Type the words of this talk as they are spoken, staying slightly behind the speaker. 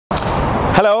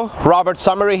Hello, Robert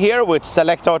Summary here with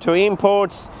Select Auto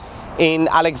Imports in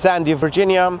Alexandria,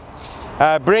 Virginia,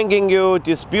 bringing you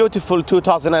this beautiful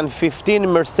 2015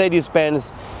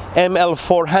 Mercedes-Benz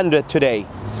ML400 today.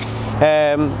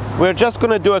 We're just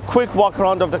going to do a quick walk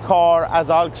around of the car as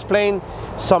I'll explain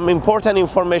some important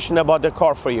information about the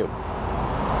car for you.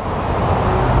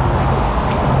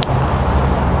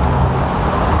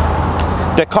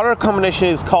 The color combination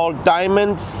is called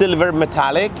Diamond Silver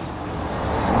Metallic,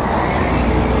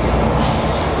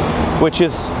 which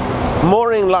is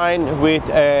more in line with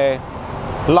a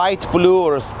light blue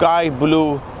or sky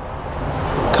blue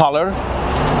color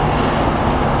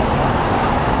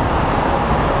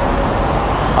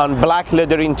on black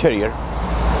leather interior.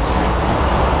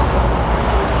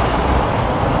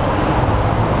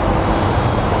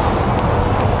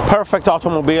 Perfect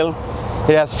automobile.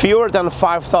 It has fewer than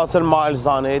 5,000 miles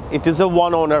on it. It is a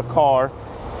one-owner car,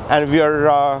 and we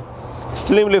are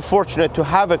extremely fortunate to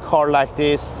have a car like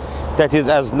this that is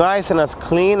as nice and as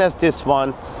clean as this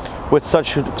one, with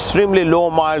such extremely low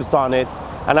miles on it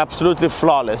and absolutely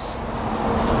flawless.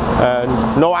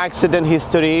 No accident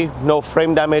history, no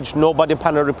frame damage, no body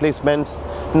panel replacements,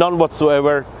 none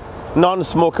whatsoever.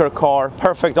 Non-smoker car,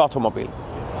 perfect automobile.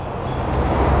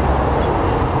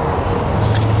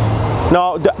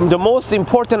 Now, the most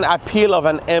important appeal of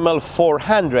an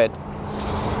ML400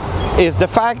 is the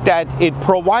fact that it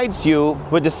provides you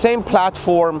with the same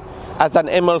platform as an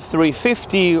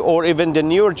ML350 or even the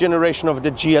newer generation of the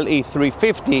GLE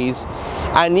 350s,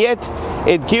 and yet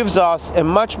it gives us a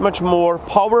much more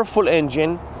powerful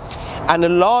engine and a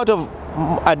lot of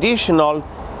additional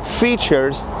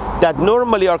features that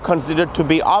normally are considered to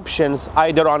be options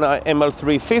either on a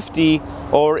ML350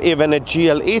 or even a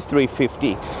GLE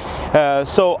 350.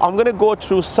 So I'm going to go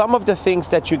through some of the things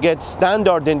that you get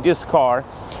standard in this car,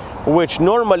 which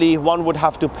normally one would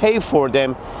have to pay for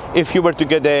them if you were to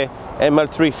get a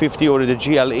ML350 or the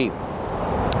GLE.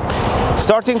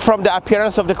 Starting from the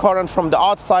appearance of the car and from the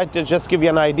outside, to just give you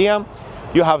an idea,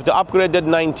 you have the upgraded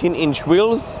 19-inch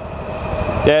wheels.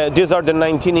 These are the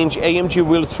 19-inch AMG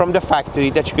wheels from the factory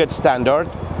that you get standard.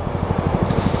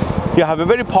 You have a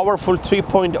very powerful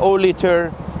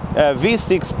 3.0-liter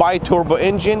V6 bi-turbo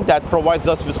engine that provides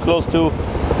us with close to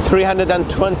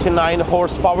 329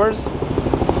 horsepower.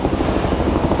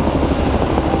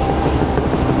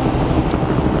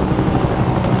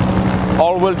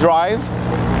 All-wheel drive.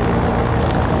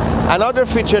 Another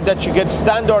feature that you get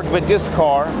standard with this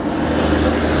car,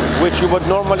 which you would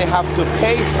normally have to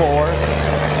pay for,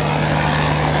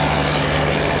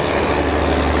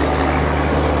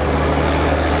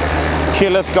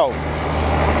 keyless go.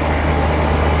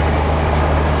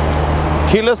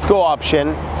 Keyless go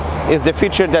option is the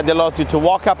feature that allows you to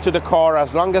walk up to the car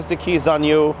as long as the key is on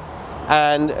you,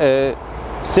 and a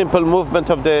simple movement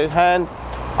of the hand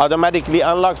automatically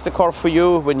unlocks the car for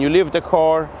you. When you leave the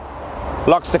car,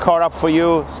 locks the car up for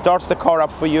you, starts the car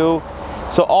up for you.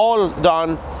 So all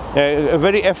done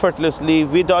very effortlessly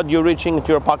without you reaching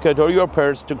into your pocket or your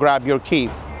purse to grab your key.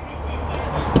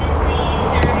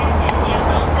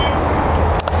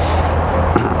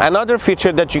 Another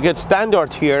feature that you get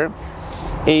standard here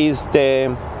is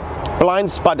the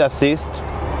blind spot assist,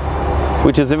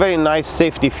 which is a very nice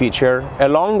safety feature,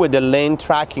 along with the lane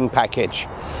tracking package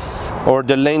or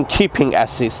the lane keeping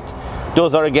assist.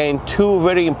 Those are again two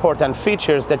very important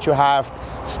features that you have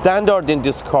standard in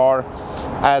this car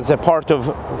as a part of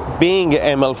being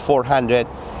an ML400,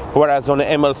 whereas on an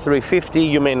ML350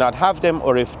 you may not have them,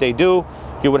 or if they do,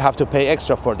 you would have to pay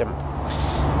extra for them.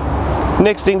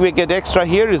 Next thing we get extra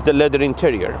here is the leather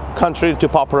interior. Contrary to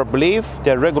popular belief,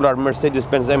 the regular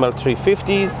Mercedes-Benz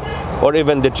ML350s or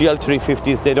even the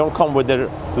GL350s, they don't come with the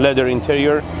leather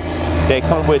interior. They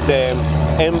come with the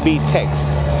MB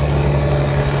Tex.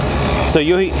 So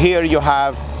here you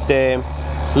have the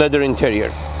leather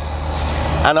interior.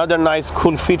 Another nice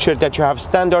cool feature that you have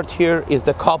standard here is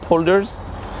the cup holders.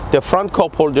 The front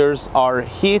cup holders are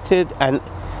heated and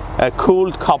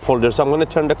cooled cup holders. So I'm going to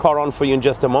turn the car on for you in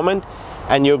just a moment,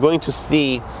 and you're going to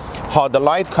see how the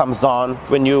light comes on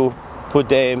when you put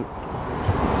the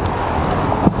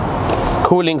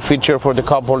cooling feature for the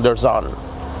cup holders on.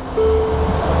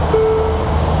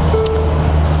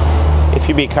 If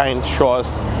you be kind, show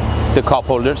us the cup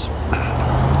holders.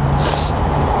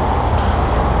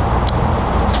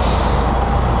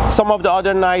 Some of the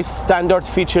other nice standard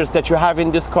features that you have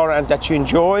in this car and that you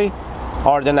enjoy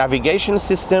are the navigation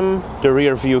system, the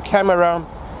rear view camera,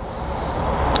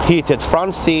 heated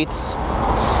front seats,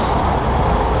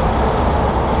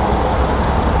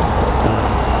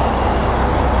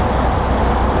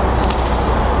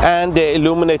 and the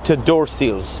illuminated door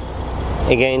seals.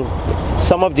 Again,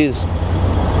 some of these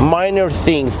minor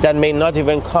things that may not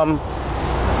even come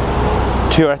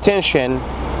to your attention,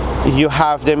 you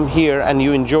have them here and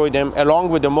you enjoy them along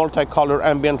with the multicolor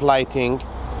ambient lighting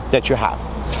that you have.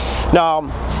 Now,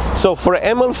 so for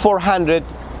ML400,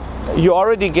 you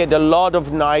already get a lot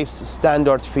of nice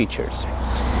standard features.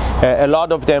 A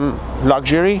lot of them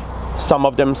luxury, some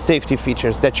of them safety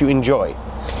features that you enjoy.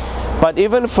 But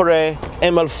even for a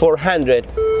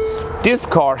ML400, this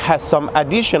car has some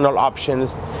additional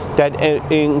options that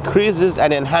increases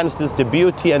and enhances the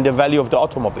beauty and the value of the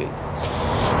automobile.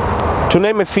 To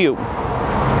name a few: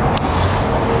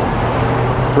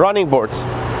 running boards,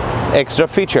 extra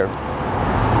feature.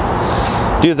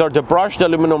 These are the brushed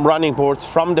aluminum running boards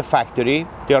from the factory.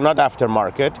 They are not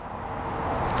aftermarket.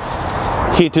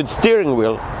 Heated steering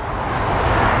wheel,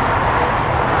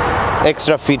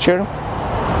 extra feature.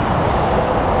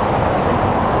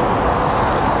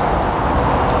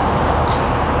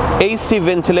 AC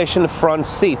ventilation front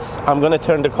seats. I'm going to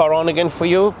turn the car on again for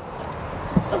you.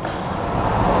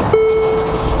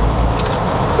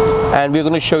 And we're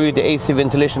going to show you the AC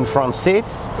ventilation front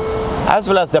seats, as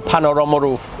well as the panorama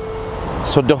roof.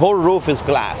 So the whole roof is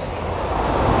glass.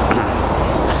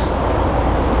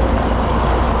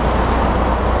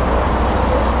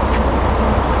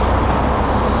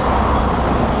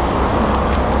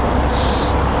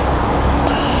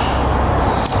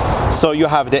 So you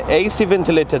have the AC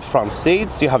ventilated front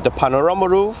seats, you have the panorama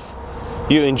roof,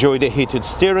 you enjoy the heated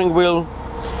steering wheel,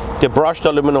 the brushed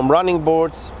aluminum running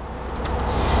boards.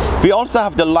 We also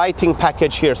have the lighting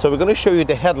package here, so we're going to show you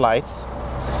the headlights.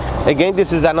 Again,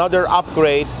 this is another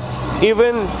upgrade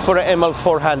even for an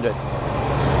ML400.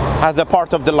 As a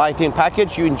part of the lighting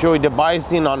package, you enjoy the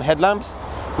bi-xenon headlamps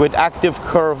with active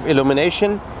curve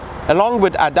illumination along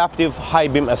with adaptive high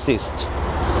beam assist,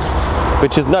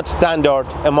 which is not standard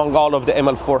among all of the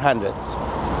ML400s.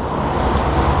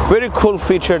 Very cool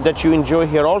feature that you enjoy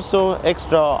here also,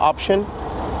 extra option,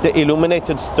 the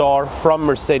illuminated star from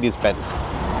Mercedes-Benz.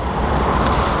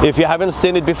 If you haven't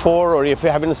seen it before, or if you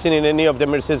haven't seen it in any of the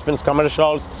Mercedes-Benz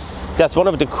commercials, that's one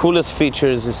of the coolest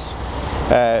features. It's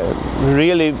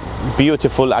really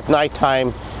beautiful at night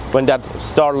time when that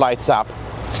star lights up.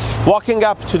 Walking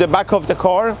up to the back of the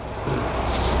car,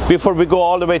 before we go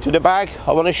all the way to the back,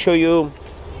 I want to show you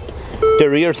the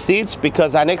rear seats,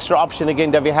 because an extra option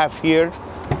again that we have here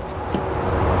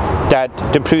that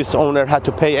the previous owner had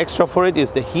to pay extra for it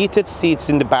is the heated seats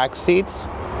in the back seats,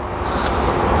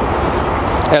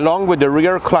 along with the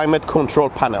rear climate control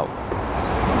panel.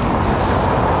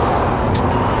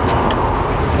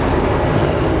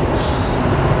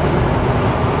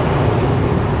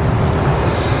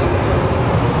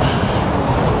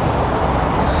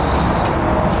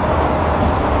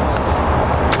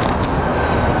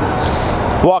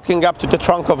 Walking up to the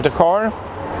trunk of the car,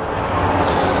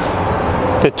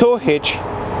 the tow hitch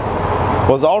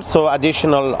was also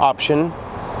additional option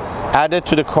added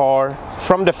to the car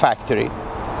from the factory.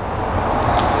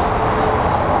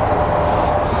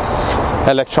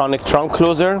 Electronic trunk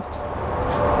closer,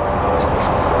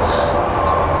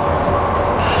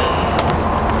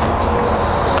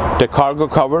 the cargo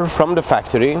cover from the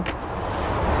factory,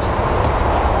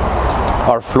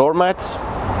 our floor mats,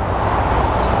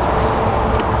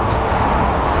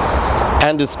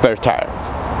 and the spare tire.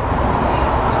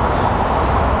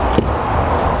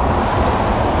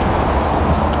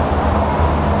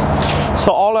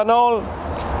 So all in all,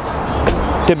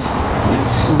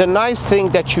 the nice thing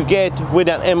that you get with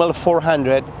an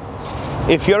ML400,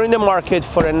 if you're in the market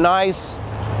for a nice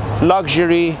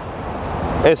luxury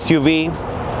SUV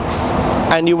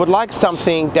and you would like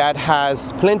something that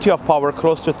has plenty of power,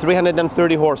 close to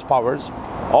 330 horsepower,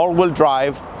 all-wheel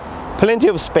drive, plenty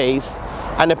of space,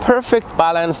 and a perfect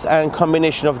balance and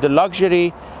combination of the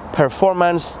luxury,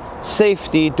 performance,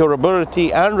 safety,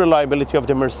 durability, and reliability of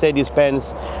the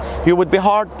Mercedes-Benz, you would be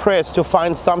hard-pressed to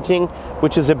find something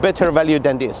which is a better value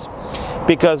than this,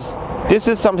 because this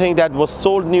is something that was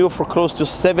sold new for close to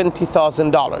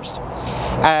 $70,000,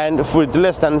 and with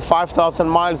less than 5,000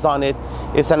 miles on it,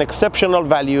 it's an exceptional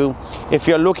value. If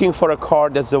you're looking for a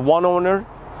car that's a one owner,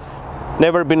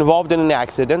 never been involved in any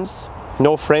accidents,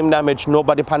 no frame damage, no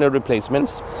body panel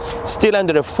replacements, still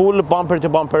under a full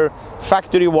bumper-to-bumper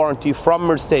factory warranty from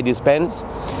Mercedes-Benz,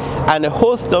 and a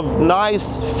host of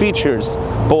nice features,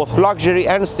 both luxury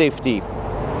and safety,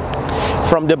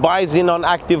 from the bi-xenon,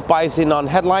 active bi-xenon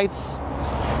headlights,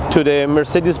 to the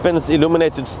Mercedes-Benz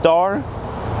illuminated star,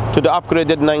 to the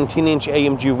upgraded 19-inch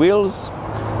AMG wheels,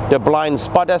 the blind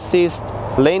spot assist,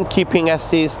 lane keeping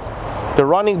assist, the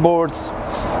running boards,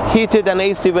 heated and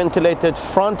AC ventilated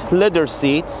front leather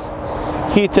seats,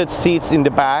 heated seats in the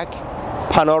back,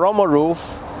 panorama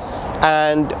roof,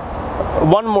 and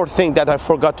one more thing that I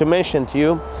forgot to mention to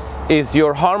you is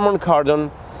your Harman Kardon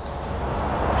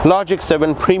Logic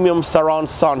 7 premium surround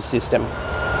sound system.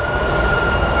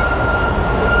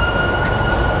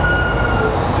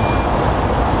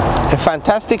 A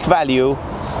fantastic value,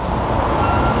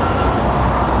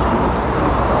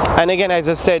 and again, as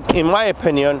I said, in my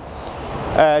opinion,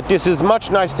 this is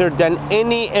much nicer than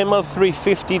any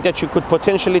ML350 that you could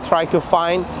potentially try to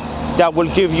find that will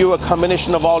give you a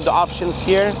combination of all the options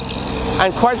here.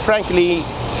 And quite frankly,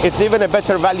 it's even a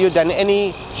better value than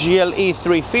any GLE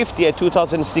 350, a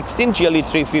 2016 GLE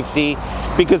 350,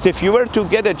 because if you were to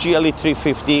get a GLE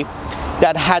 350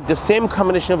 that had the same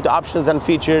combination of the options and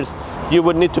features, you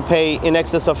would need to pay in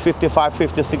excess of $55,000,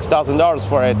 $56,000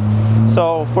 for it.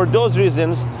 So for those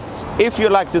reasons, if you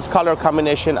like this color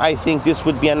combination, I think this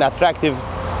would be an attractive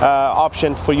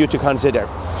option for you to consider.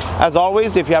 As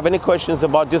always, if you have any questions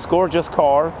about this gorgeous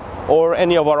car or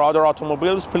any of our other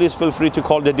automobiles, please feel free to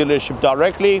call the dealership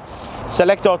directly.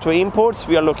 Select Auto Imports.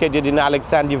 We are located in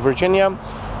Alexandria, Virginia.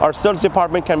 Our sales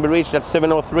department can be reached at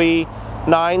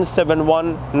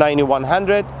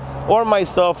 703-971-9100, or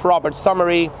myself, Robert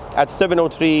Summary, at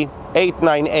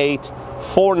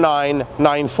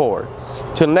 703-898-4994.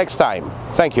 Till next time,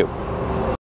 thank you.